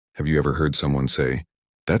Have you ever heard someone say,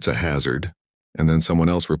 "That's a hazard," and then someone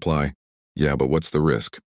else reply, "Yeah, but what's the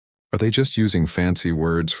risk?" Are they just using fancy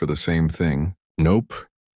words for the same thing? Nope.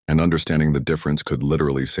 And understanding the difference could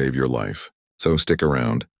literally save your life. So stick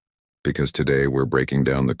around, because today we're breaking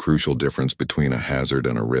down the crucial difference between a hazard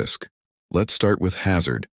and a risk. Let's start with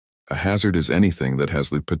hazard. A hazard is anything that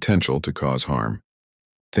has the potential to cause harm.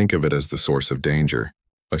 Think of it as the source of danger.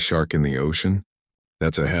 A shark in the ocean?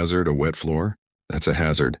 That's a hazard. A wet floor? That's a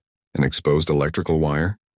hazard. An exposed electrical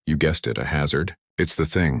wire? You guessed it, a hazard. It's the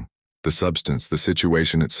thing, the substance, the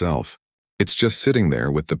situation itself. It's just sitting there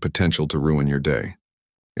with the potential to ruin your day.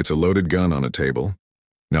 It's a loaded gun on a table.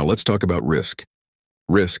 Now let's talk about risk.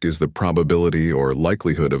 Risk is the probability or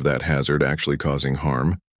likelihood of that hazard actually causing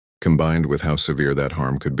harm, combined with how severe that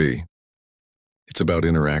harm could be. It's about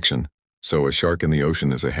interaction. So a shark in the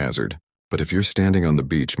ocean is a hazard, but if you're standing on the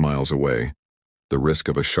beach miles away, the risk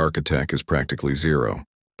of a shark attack is practically zero.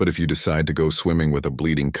 But if you decide to go swimming with a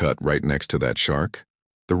bleeding cut right next to that shark,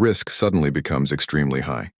 the risk suddenly becomes extremely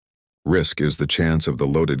high. Risk is the chance of the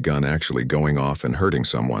loaded gun actually going off and hurting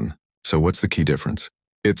someone. So what's the key difference?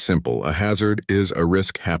 It's simple. A hazard is a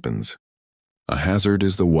risk happens. A hazard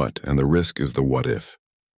is the what, and the risk is the what if.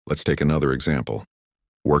 Let's take another example.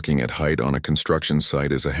 Working at height on a construction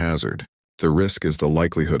site is a hazard. The risk is the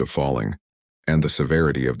likelihood of falling, and the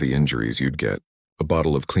severity of the injuries you'd get. A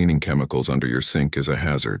bottle of cleaning chemicals under your sink is a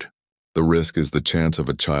hazard. The risk is the chance of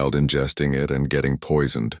a child ingesting it and getting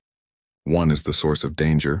poisoned. One is the source of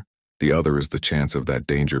danger, the other is the chance of that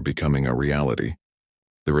danger becoming a reality.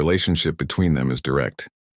 The relationship between them is direct.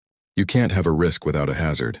 You can't have a risk without a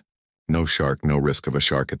hazard. No shark, no risk of a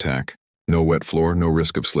shark attack. No wet floor, no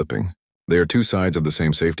risk of slipping. They are two sides of the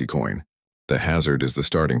same safety coin. The hazard is the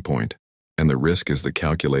starting point, and the risk is the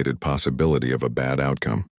calculated possibility of a bad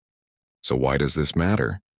outcome. So why does this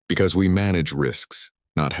matter? Because we manage risks,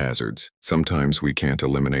 not hazards. Sometimes we can't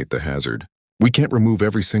eliminate the hazard. We can't remove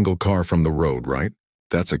every single car from the road, right?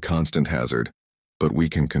 That's a constant hazard. But we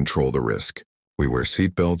can control the risk. We wear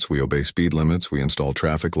seatbelts, we obey speed limits, we install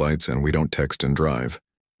traffic lights, and we don't text and drive.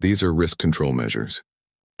 These are risk control measures.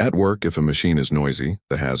 At work, if a machine is noisy,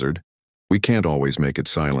 the hazard, we can't always make it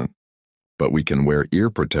silent. But we can wear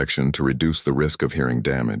ear protection to reduce the risk of hearing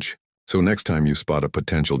damage. So next time you spot a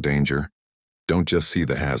potential danger, don't just see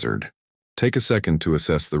the hazard. Take a second to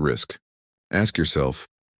assess the risk. Ask yourself,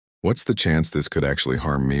 what's the chance this could actually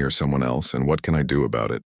harm me or someone else, and what can I do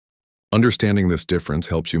about it? Understanding this difference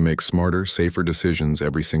helps you make smarter, safer decisions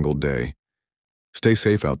every single day. Stay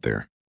safe out there.